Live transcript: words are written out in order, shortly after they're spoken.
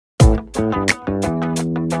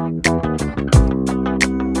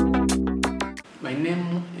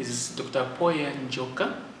Dr. Poya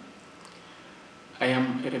Njoka. I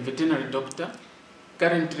am a veterinary doctor,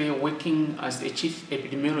 currently working as a chief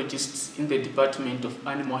epidemiologist in the Department of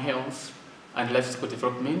Animal Health and Livestock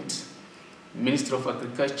Development, Ministry of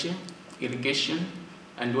Agriculture, Irrigation,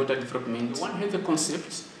 and Water Development. The One Health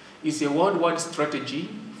concept is a worldwide strategy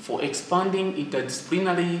for expanding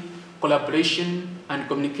interdisciplinary collaboration and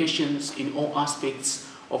communications in all aspects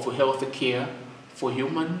of health care for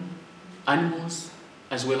human, animals,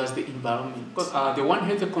 as well as the environment. The One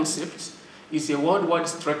Health concept is a worldwide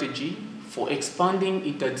strategy for expanding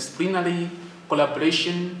interdisciplinary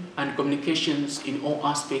collaboration and communications in all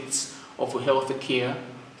aspects of health care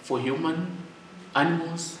for human,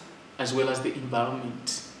 animals, as well as the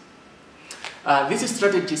environment. This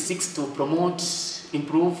strategy seeks to promote,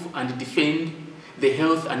 improve, and defend the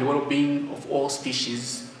health and well-being of all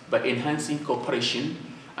species by enhancing cooperation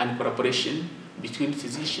and collaboration between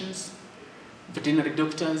physicians, veterinary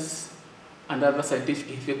doctors, and other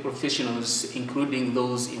scientific professionals, including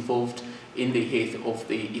those involved in the health of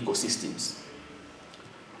the ecosystems.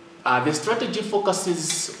 The strategy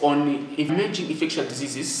focuses on emerging infectious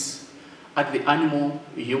diseases at the animal,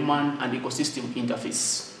 human, and ecosystem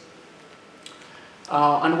interface.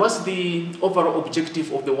 And what's the overall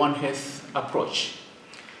objective of the One Health approach?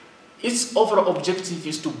 Its overall objective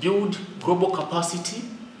is to build global capacity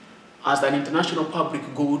as an international public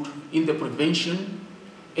good in the prevention,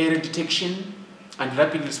 early detection, and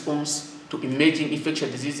rapid response to emerging infectious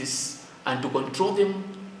diseases, and to control them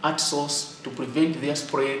at source to prevent their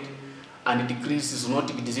spread and decrease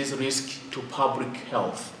zoonotic disease risk to public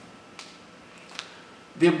health.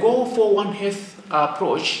 The goal for One Health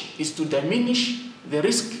approach is to diminish the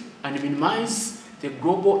risk and minimize the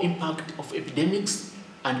global impact of epidemics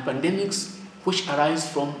and pandemics which arise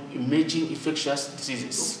from emerging infectious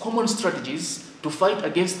diseases. Common strategies to fight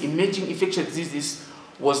against emerging infectious diseases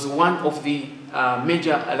was one of the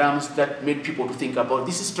major alarms that made people to think about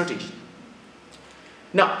this strategy.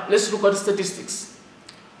 Now, let's look at statistics.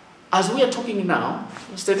 As we are talking now,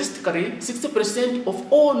 statistically, 60%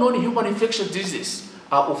 of all non-human infectious diseases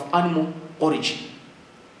are of animal origin.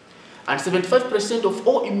 And 75% of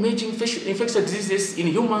all emerging infectious diseases in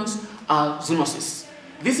humans are zoonoses.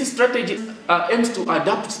 This strategy aims to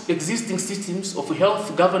adapt existing systems of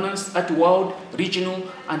health governance at world, regional,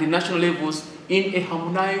 and national levels in a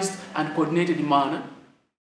harmonized and coordinated manner.